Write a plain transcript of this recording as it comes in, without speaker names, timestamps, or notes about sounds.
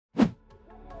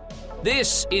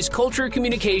This is Culture,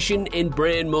 Communication, and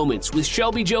Brand Moments with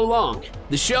Shelby Joe Long,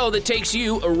 the show that takes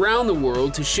you around the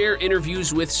world to share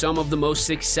interviews with some of the most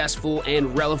successful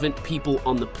and relevant people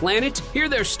on the planet, hear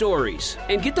their stories,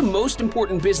 and get the most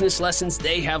important business lessons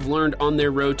they have learned on their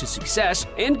road to success,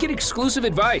 and get exclusive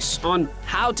advice on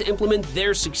how to implement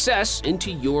their success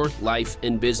into your life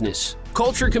and business.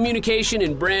 Culture, Communication,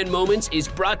 and Brand Moments is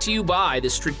brought to you by the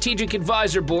Strategic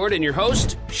Advisor Board and your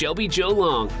host, Shelby Joe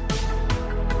Long.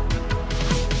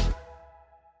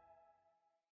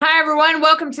 Hi, everyone.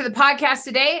 Welcome to the podcast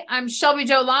today. I'm Shelby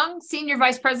Joe Long, Senior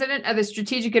Vice President of the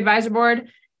Strategic Advisor Board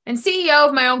and CEO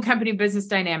of my own company, Business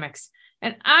Dynamics.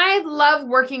 And I love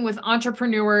working with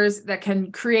entrepreneurs that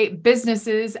can create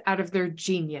businesses out of their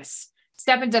genius,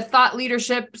 step into thought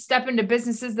leadership, step into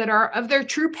businesses that are of their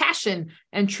true passion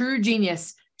and true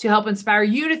genius to help inspire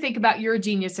you to think about your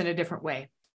genius in a different way.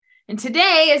 And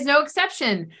today is no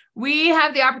exception. We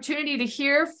have the opportunity to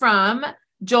hear from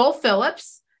Joel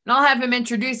Phillips. And I'll have him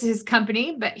introduce his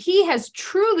company, but he has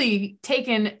truly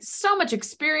taken so much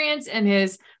experience in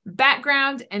his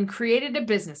background and created a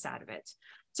business out of it.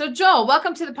 So Joel,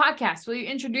 welcome to the podcast. Will you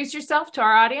introduce yourself to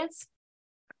our audience?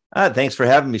 Thanks for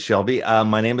having me, Shelby.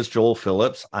 My name is Joel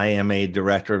Phillips. I am a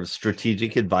director of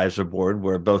Strategic Advisor Board,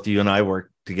 where both you and I work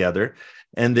together.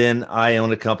 And then I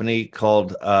own a company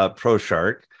called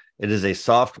ProShark. It is a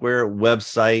software,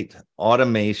 website,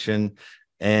 automation,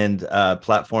 and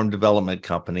platform development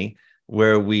company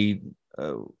where we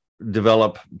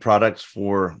develop products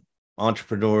for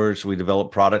entrepreneurs. We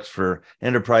develop products for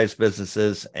enterprise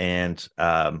businesses, and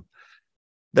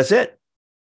that's it.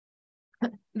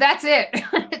 That's it.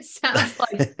 It sounds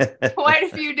like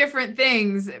quite a few different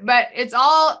things, but it's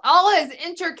all is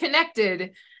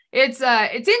interconnected. It's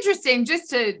interesting.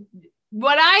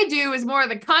 What I do is more of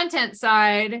the content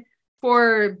side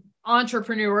for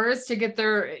entrepreneurs to get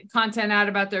their content out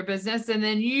about their business. And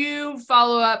then you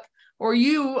follow up, or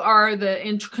you are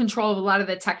in control of a lot of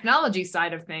the technology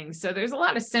side of things. So there's a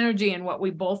lot of synergy in what we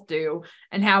both do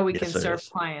and how we can serve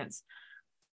clients.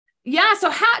 Yeah. So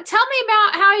tell me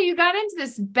about how you got into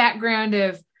this background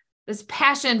of this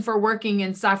passion for working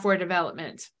in software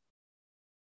development.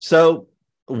 So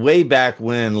way back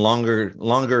when,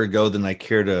 longer ago than I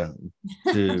care to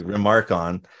remark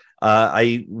on,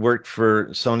 I worked for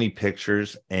Sony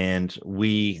Pictures, and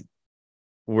we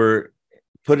were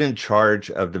put in charge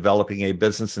of developing a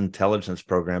business intelligence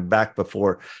program back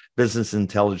before business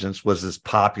intelligence was this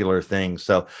popular thing.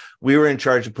 So we were in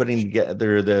charge of putting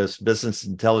together this business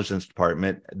intelligence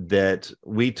department that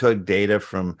we took data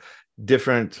from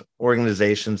different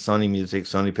organizations, Sony Music,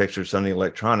 Sony Pictures, Sony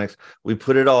Electronics. We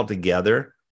put it all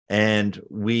together, and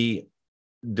we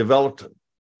developed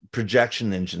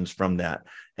projection engines from that.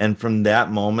 And from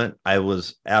that moment, I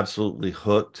was absolutely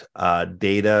hooked.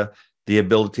 Data, the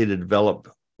ability to develop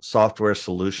software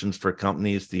solutions for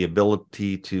companies, the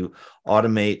ability to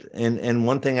automate. And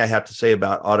one thing I have to say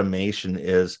about automation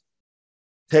is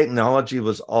technology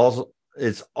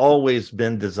it's always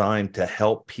been designed to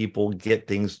help people get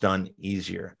things done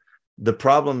easier. The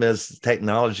problem is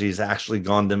technology has actually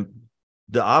gone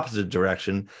the opposite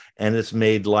direction, and it's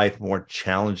made life more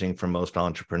challenging for most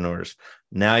entrepreneurs.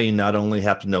 Now you not only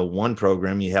have to know one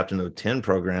program, you have to know 10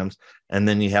 programs, and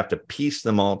then you have to piece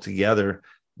them all together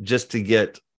just to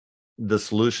get the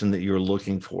solution that you're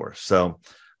looking for. So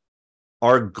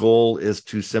our goal is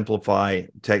to simplify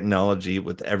technology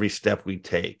with every step we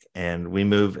take, and we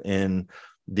move in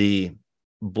the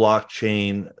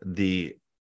blockchain, the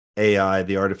AI,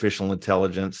 the artificial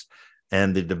intelligence,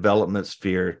 and the development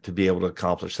sphere to be able to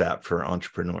accomplish that for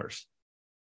entrepreneurs.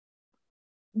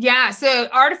 Yeah. So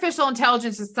artificial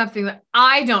intelligence is something that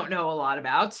I don't know a lot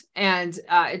about. And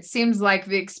it seems like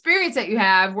the experience that you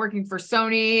have working for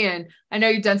Sony, and I know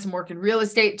you've done some work in real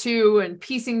estate too, and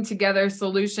piecing together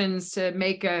solutions to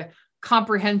make a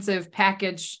comprehensive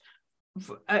package,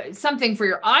 something for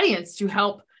your audience to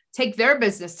help take their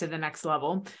business to the next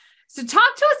level. So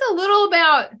talk to us a little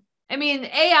about,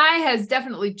 AI has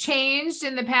definitely changed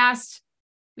in the past.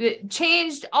 It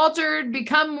changed, altered,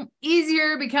 become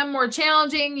easier, become more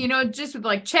challenging, just with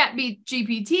like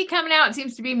ChatGPT coming out, it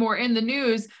seems to be more in the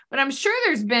news, but I'm sure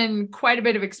there's been quite a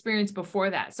bit of experience before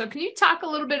that. So can you talk a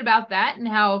little bit about that and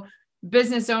how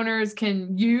business owners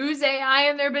can use AI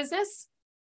in their business?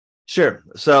 Sure.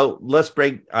 So let's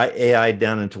break AI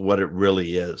down into what it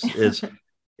really is. It's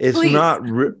not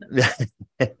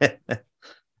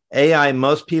AI.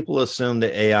 Most people assume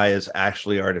that AI is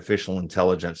actually artificial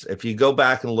intelligence. If you go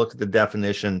back and look at the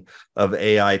definition of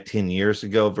AI 10 years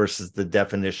ago versus the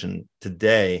definition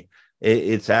today,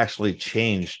 it's actually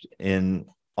changed in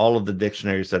all of the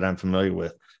dictionaries that I'm familiar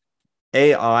with.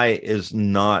 AI is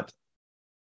not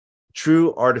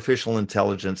true artificial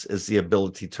intelligence is the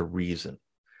ability to reason.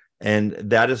 And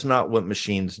that is not what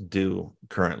machines do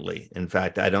currently. In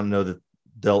fact, I don't know that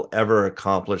they'll ever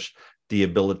accomplish the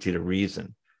ability to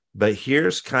reason. But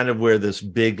here's kind of where this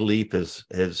big leap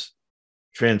has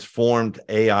transformed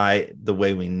AI the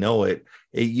way we know it.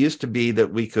 It used to be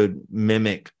that we could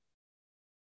mimic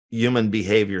human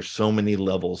behavior so many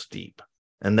levels deep.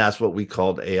 And that's what we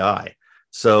called AI.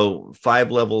 So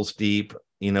 5 levels deep,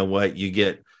 you know what,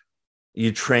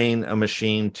 you train a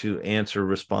machine to answer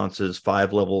responses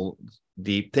 5 levels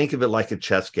deep. Think of it like a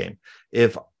chess game.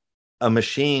 If a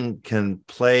machine can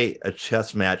play a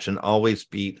chess match and always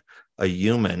beat a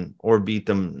human or beat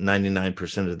them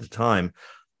 99% of the time,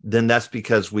 then that's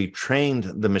because we trained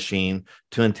the machine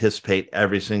to anticipate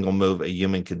every single move a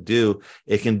human could do.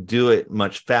 It can do it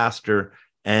much faster,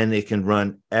 and it can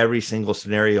run every single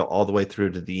scenario all the way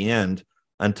through to the end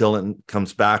until it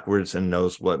comes backwards and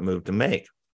knows what move to make.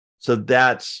 So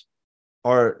that's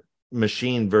our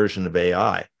machine version of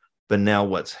AI. But now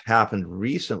what's happened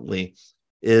recently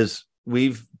is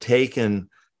we've taken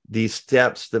these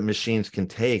steps that machines can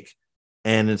take,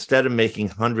 and instead of making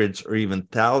hundreds or even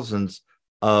thousands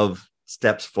of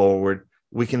steps forward,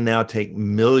 we can now take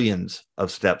millions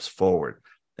of steps forward.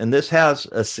 And this has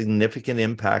a significant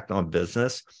impact on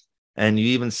business. And you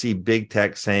even see big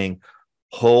tech saying,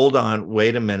 hold on,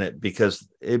 wait a minute, because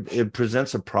it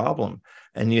presents a problem.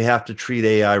 And you have to treat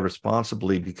AI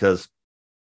responsibly, because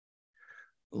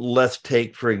let's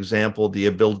take, for example, the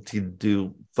ability to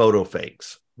do photo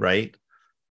fakes, right?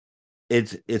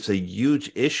 It's a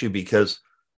huge issue, because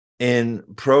in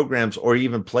programs, or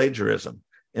even plagiarism,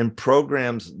 in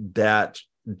programs that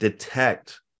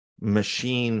detect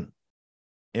machine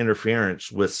interference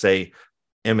with, say,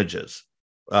 images,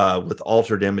 with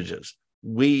altered images,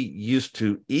 we used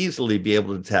to easily be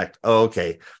able to detect, oh,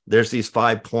 okay, there's these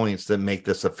 5 points that make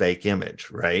this a fake image,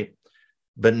 right?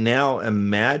 But now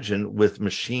imagine with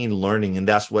machine learning, and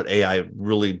that's what AI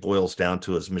really boils down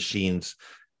to, is machines'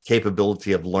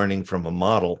 capability of learning from a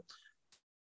model.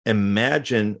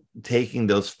 Imagine taking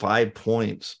those 5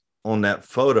 points on that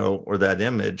photo or that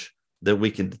image that we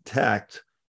can detect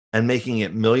and making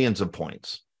it millions of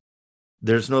points.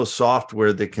 There's no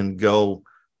software that can go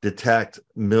detect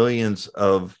millions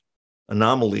of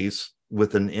anomalies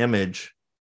with an image,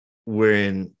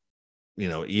 wherein,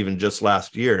 even just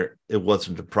last year, it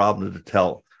wasn't a problem to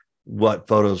tell what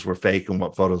photos were fake and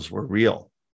what photos were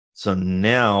real. So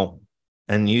now,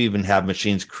 and you even have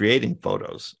machines creating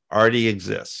photos, already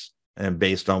exists, and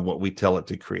based on what we tell it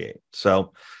to create.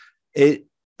 So it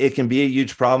can be a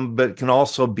huge problem, but it can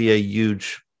also be a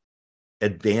huge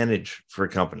advantage for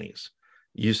companies.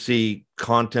 You see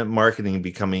content marketing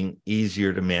becoming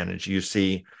easier to manage. You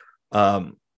see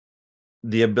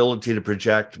the ability to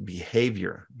project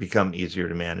behavior become easier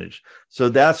to manage. So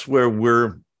that's where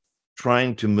we're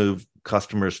trying to move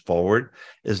customers forward,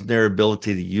 is their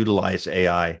ability to utilize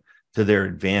AI to their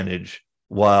advantage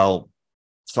while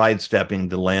sidestepping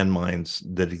the landmines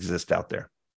that exist out there.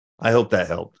 I hope that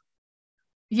helped.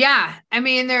 Yeah. I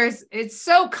mean, it's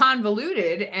so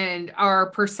convoluted, and our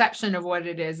perception of what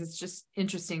it is, it's just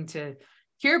interesting to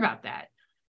hear about that.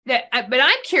 But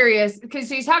I'm curious, because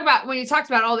when you talked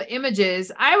about all the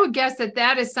images, I would guess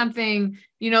that is something,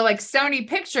 like Sony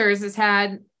Pictures has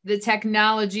had the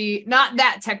technology, not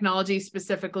that technology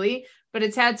specifically, but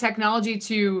it's had technology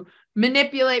to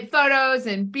manipulate photos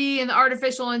and be in the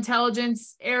artificial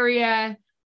intelligence area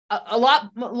a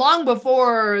lot long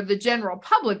before the general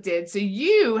public did. So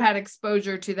you had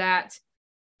exposure to that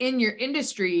in your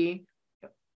industry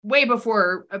way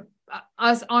before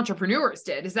us entrepreneurs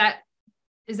did. Is that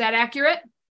accurate?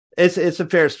 It's a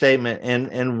fair statement.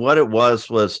 And what it was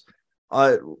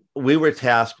we were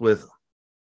tasked with,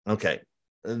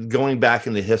 going back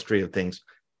in the history of things,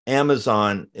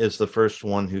 Amazon is the first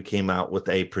one who came out with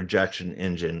a projection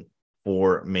engine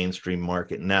for mainstream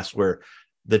market. And that's where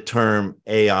the term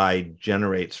AI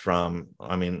generates from.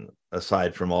 I mean,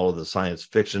 aside from all of the science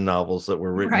fiction novels that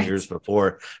were written years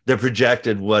before that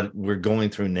projected what we're going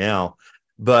through now.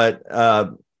 But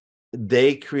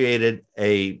they created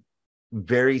a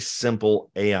very simple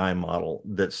AI model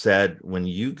that said, when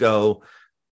you go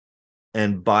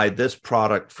and buy this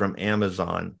product from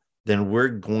Amazon, then we're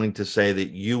going to say that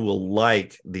you will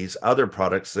like these other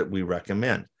products that we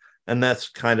recommend. And that's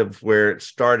kind of where it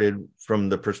started, from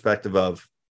the perspective of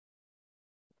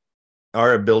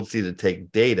our ability to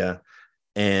take data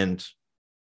and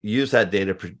use that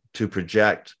data to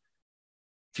project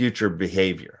future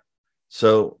behavior.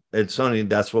 So at Sony,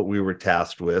 that's what we were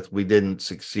tasked with. We didn't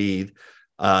succeed.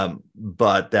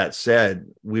 But that said,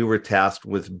 we were tasked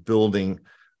with building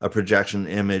a projection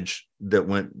image that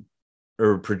went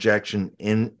or projection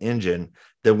engine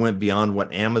that went beyond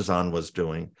what Amazon was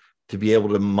doing to be able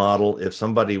to model, if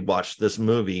somebody watched this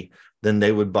movie, then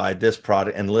they would buy this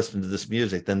product, and listen to this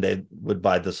music, then they would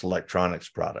buy this electronics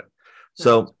product. Right.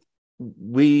 So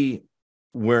we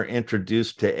were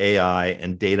introduced to AI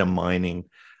and data mining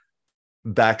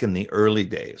back in the early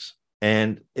days,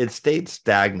 and it stayed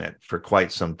stagnant for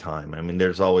quite some time. I mean,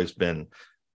 there's always been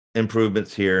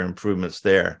improvements here, improvements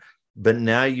there, but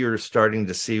now you're starting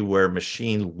to see where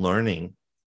machine learning,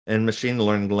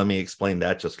 let me explain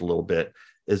that just a little bit,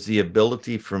 is the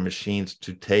ability for machines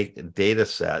to take data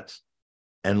sets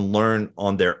and learn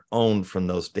on their own from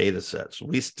those data sets.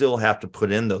 We still have to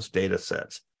put in those data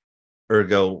sets.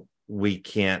 Ergo, we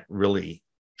can't really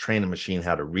train a machine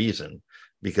how to reason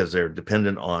because they're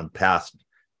dependent on past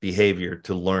behavior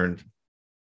to learn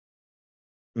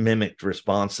mimicked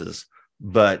responses.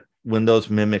 But when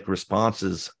those mimic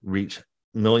responses reach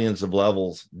millions of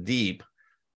levels deep,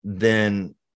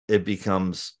 then it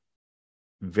becomes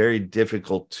very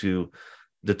difficult to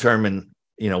determine,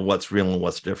 what's real and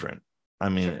what's different. I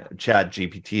mean,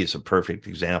 ChatGPT is a perfect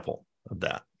example of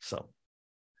that. So,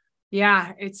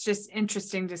 yeah, it's just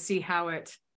interesting to see how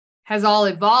it has all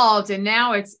evolved, and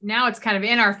now it's kind of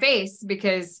in our face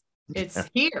because it's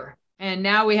here, and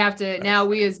now we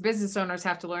as business owners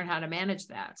have to learn how to manage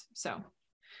that. So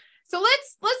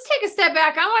let's take a step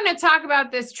back. I want to talk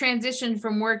about this transition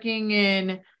from working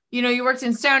in, you worked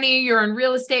in Sony, you're in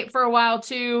real estate for a while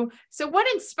too. So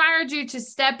what inspired you to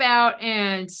step out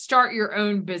and start your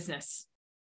own business?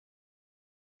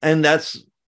 And that's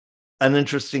an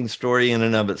interesting story in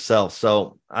and of itself.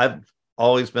 So I've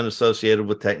always been associated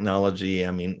with technology.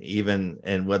 I mean,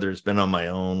 and whether it's been on my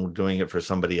own, doing it for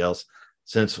somebody else,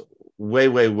 since way,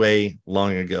 way, way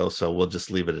long ago. So we'll just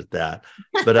leave it at that.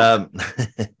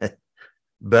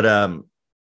 But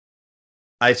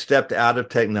I stepped out of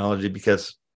technology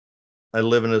because I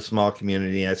live in a small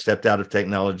community. I stepped out of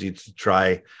technology to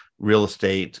try real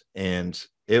estate, and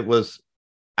it was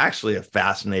actually a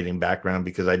fascinating background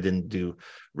because I didn't do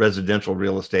residential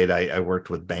real estate. I worked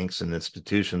with banks and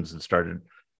institutions and started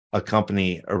a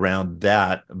company around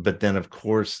that, but then of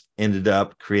course ended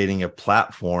up creating a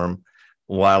platform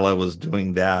while I was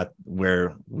doing that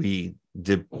where we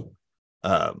did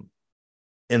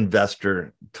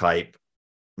investor type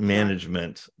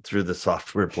management through the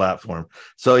software platform.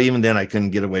 So even then I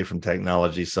couldn't get away from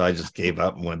technology. So I just gave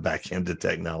up and went back into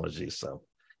technology. So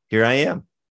here I am.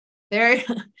 There,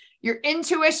 your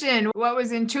intuition, what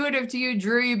was intuitive to you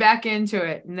drew you back into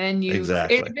it. And then you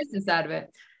created a business out of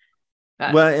it.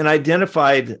 Well, and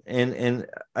identified, and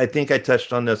I think I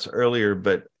touched on this earlier,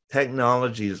 but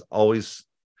technology is always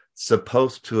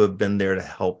supposed to have been there to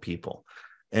help people.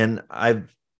 And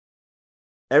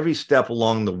every step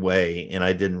along the way, and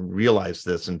I didn't realize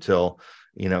this until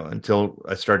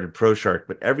I started ProShark,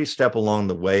 but every step along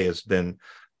the way has been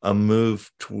a move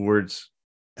towards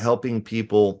helping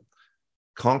people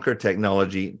conquer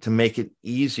technology to make it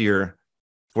easier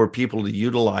for people to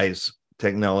utilize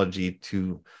technology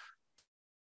to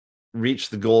reach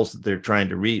the goals that they're trying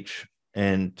to reach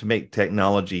and to make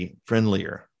technology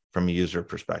friendlier from a user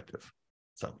perspective.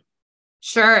 So,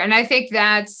 sure. And I think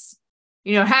that's,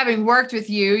 having worked with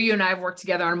you and I have worked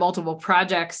together on multiple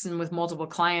projects and with multiple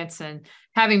clients, and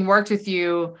having worked with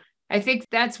you, I think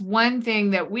that's one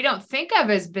thing that we don't think of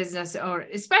as business owners,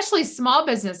 especially small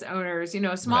business owners.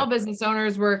 Small business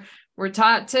owners were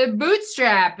taught to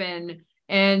bootstrap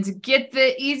and get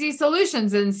the easy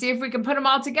solutions and see if we can put them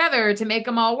all together to make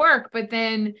them all work. But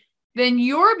then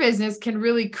your business can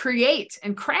really create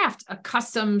and craft a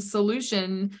custom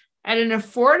solution at an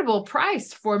affordable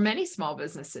price for many small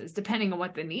businesses, depending on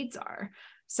what the needs are.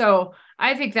 So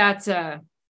I think that's a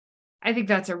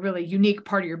really unique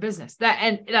part of your business.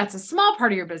 That's a small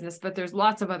part of your business, but there's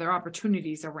lots of other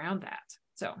opportunities around that.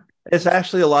 So it's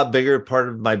actually a lot bigger part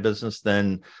of my business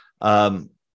than I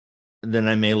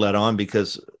may let on,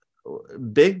 because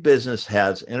big business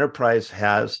enterprise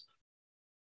has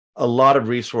a lot of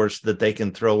resource that they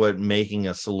can throw at making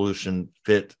a solution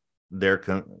fit their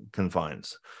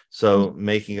confines. So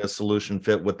making a solution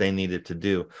fit what they need it to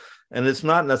do. And it's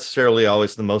not necessarily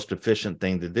always the most efficient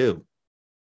thing to do.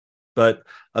 But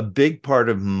a big part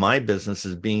of my business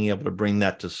is being able to bring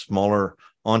that to smaller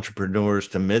entrepreneurs,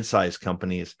 to mid-sized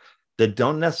companies that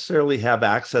don't necessarily have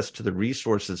access to the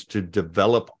resources to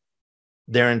develop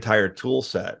their entire tool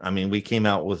set. I mean, we came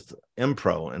out with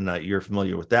Impro, and you're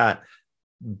familiar with that,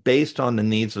 based on the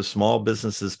needs of small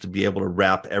businesses to be able to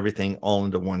wrap everything all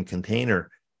into one container.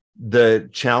 The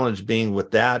challenge being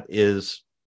with that is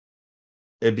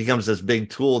it becomes this big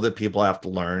tool that people have to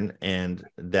learn, and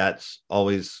that's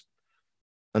always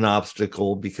an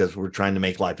obstacle because we're trying to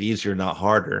make life easier, not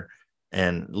harder.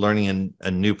 And learning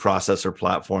a new process or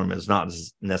platform is not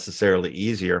necessarily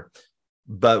easier.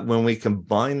 But when we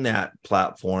combine that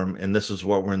platform, and this is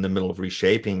what we're in the middle of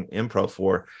reshaping Impro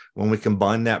for, when we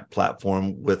combine that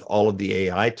platform with all of the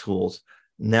AI tools,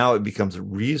 now it becomes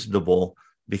reasonable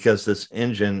because this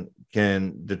engine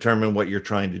can determine what you're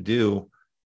trying to do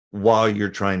while you're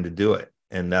trying to do it.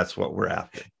 And that's what we're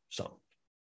after. So,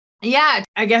 yeah,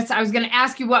 I guess I was going to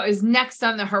ask you what is next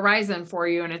on the horizon for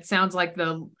you. And it sounds like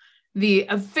the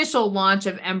official launch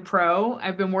of Impro.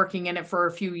 I've been working in it for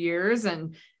a few years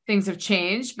and things have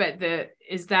changed, but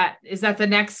is that the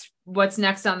next, what's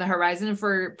next on the horizon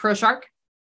for ProShark?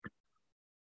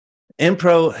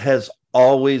 Impro has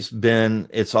always been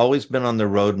on the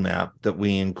roadmap that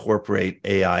we incorporate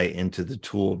AI into the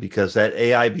tool, because that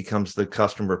AI becomes the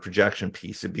customer projection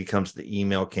piece. It becomes the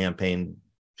email campaign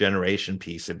generation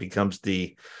piece. It becomes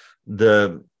the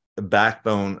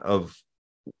backbone of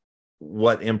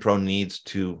what Impro needs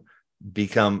to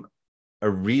become a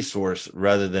resource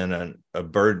rather than a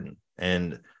burden.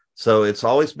 And so it's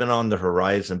always been on the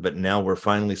horizon, but now we're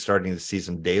finally starting to see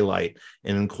some daylight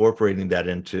and incorporating that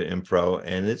into Impro.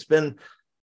 And it's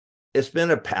been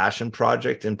a passion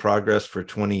project in progress for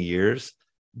 20 years,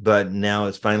 but now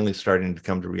it's finally starting to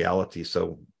come to reality.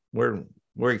 So we're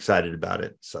excited about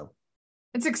it. So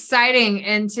it's exciting.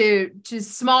 And to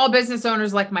small business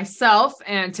owners like myself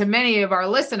and to many of our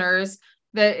listeners,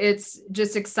 that it's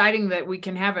just exciting that we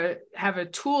can have a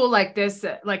tool like this,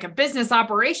 like a business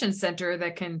operations center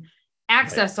that can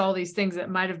access all these things that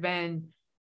might have been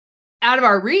out of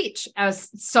our reach as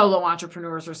solo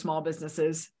entrepreneurs or small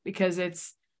businesses, because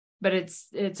it's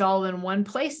all in one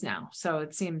place now. So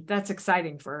it seems it's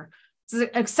an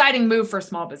exciting move for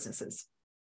small businesses.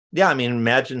 Yeah, I mean,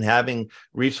 imagine having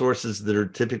resources that are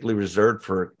typically reserved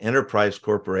for enterprise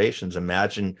corporations.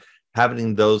 Imagine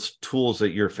having those tools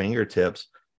at your fingertips.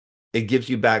 It gives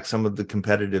you back some of the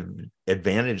competitive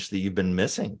advantage that you've been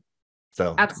missing.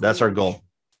 So Absolutely. That's our goal.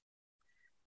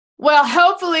 Well,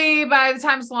 hopefully by the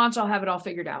time it's launched, I'll have it all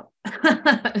figured out.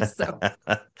 So,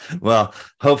 well,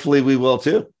 hopefully we will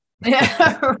too.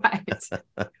 Yeah, right.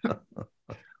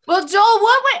 Well, Joel,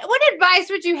 what advice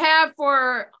would you have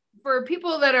for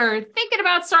people that are thinking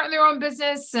about starting their own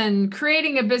business and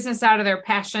creating a business out of their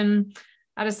passion,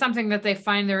 out of something that they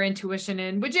find their intuition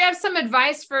in? Would you have some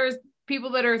advice for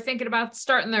people that are thinking about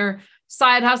starting their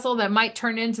side hustle that might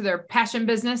turn into their passion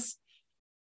business?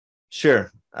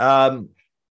 Sure.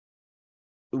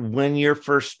 When you're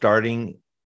first starting,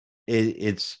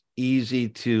 it's easy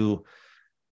to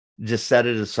just set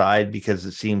it aside because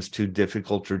it seems too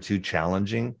difficult or too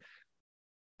challenging.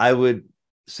 I would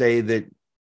say that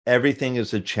everything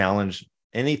is a challenge.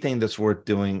 Anything that's worth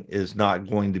doing is not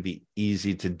going to be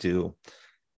easy to do.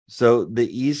 So the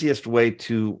easiest way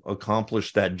to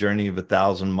accomplish that journey of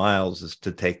 1,000 miles is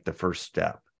to take the first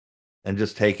step and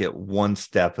just take it one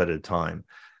step at a time.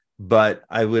 But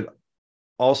I would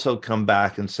also come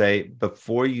back and say,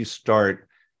 before you start,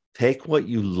 take what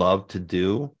you love to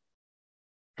do,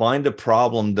 find a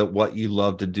problem that what you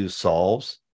love to do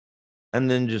solves, and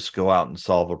then just go out and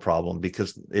solve a problem.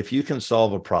 Because if you can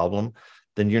solve a problem,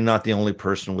 then you're not the only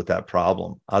person with that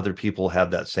problem. Other people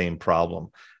have that same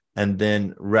problem. And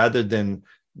then rather than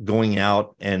going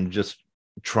out and just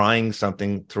trying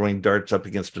something, throwing darts up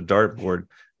against a dartboard,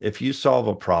 if you solve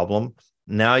a problem,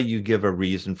 now you give a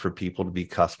reason for people to be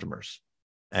customers.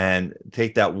 And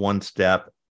take that one step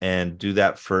and do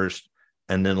that first,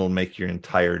 and then it'll make your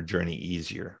entire journey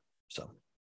easier. So,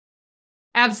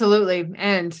 absolutely.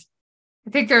 And I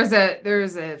think there's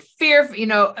a fear,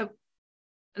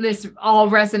 this all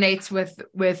resonates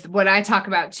with what I talk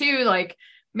about too. Like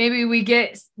maybe we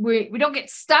don't get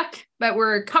stuck, but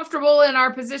we're comfortable in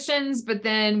our positions, but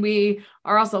then we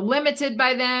are also limited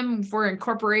by them if we're in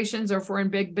corporations or if we're in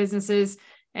big businesses.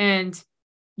 And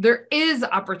there is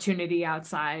opportunity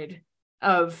outside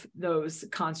of those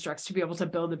constructs to be able to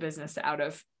build a business out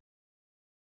of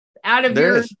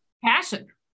your passion.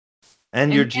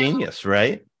 And your genius,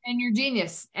 right? And your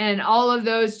genius. And all of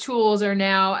those tools are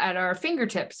now at our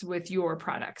fingertips with your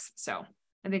products. So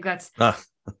I think that's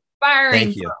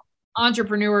inspiring for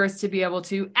entrepreneurs to be able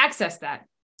to access that.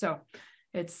 So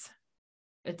it's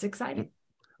exciting.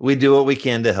 We do what we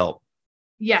can to help.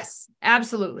 Yes,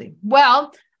 absolutely.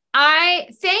 Well, I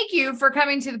thank you for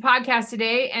coming to the podcast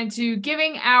today and to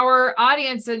giving our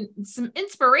audience some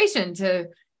inspiration to,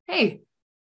 hey,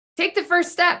 take the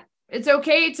first step. It's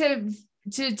okay to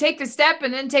take the step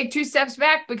and then take 2 steps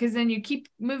back, because then you keep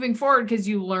moving forward because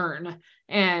you learn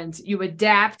and you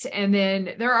adapt. And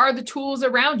then there are the tools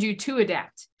around you to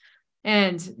adapt.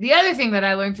 And the other thing that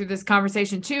I learned through this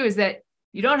conversation too is that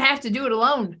you don't have to do it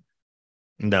alone.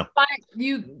 No.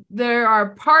 There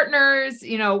are partners,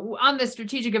 on the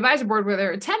strategic advisor board where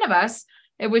there are 10 of us,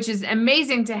 which is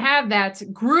amazing to have that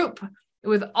group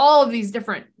with all of these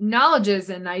different knowledges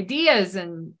and ideas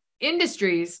and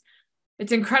industries.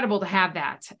 It's incredible to have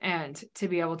that and to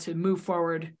be able to move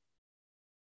forward.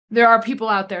 There are people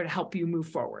out there to help you move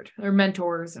forward. They're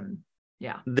mentors and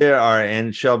There are.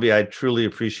 And Shelby, I truly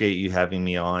appreciate you having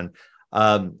me on.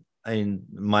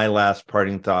 My last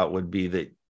parting thought would be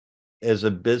that as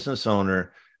a business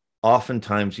owner,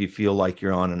 oftentimes you feel like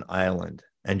you're on an island,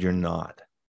 and you're not.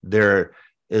 There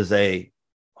is a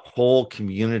whole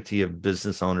community of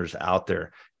business owners out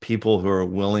there, people who are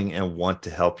willing and want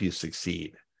to help you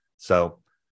succeed. So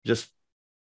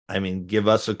give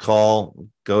us a call,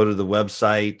 go to the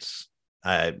websites,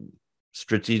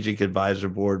 Strategic Advisor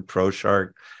Board,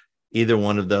 ProShark, either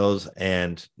one of those,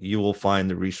 and you will find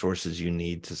the resources you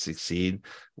need to succeed.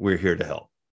 We're here to help.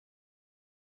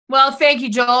 Well, thank you,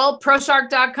 Joel.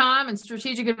 ProShark.com and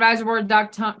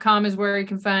StrategicAdvisorBoard.com is where you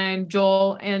can find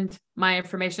Joel and my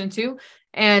information too.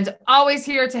 And always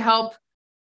here to help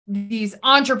these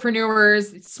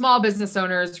entrepreneurs, small business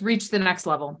owners reach the next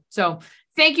level. So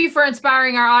thank you for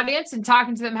inspiring our audience and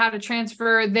talking to them how to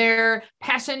transfer their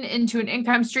passion into an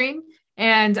income stream.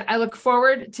 And I look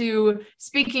forward to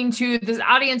speaking to this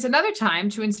audience another time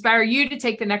to inspire you to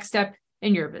take the next step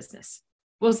in your business.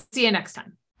 We'll see you next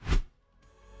time.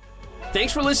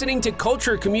 Thanks for listening to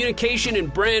Culture, Communication,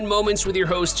 and Brand Moments with your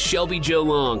host, Shelby Jo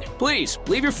Long. Please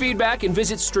leave your feedback and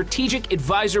visit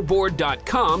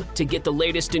strategicadvisorboard.com to get the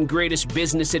latest and greatest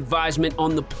business advisement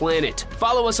on the planet.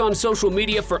 Follow us on social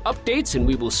media for updates, and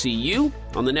we will see you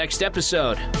on the next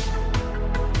episode.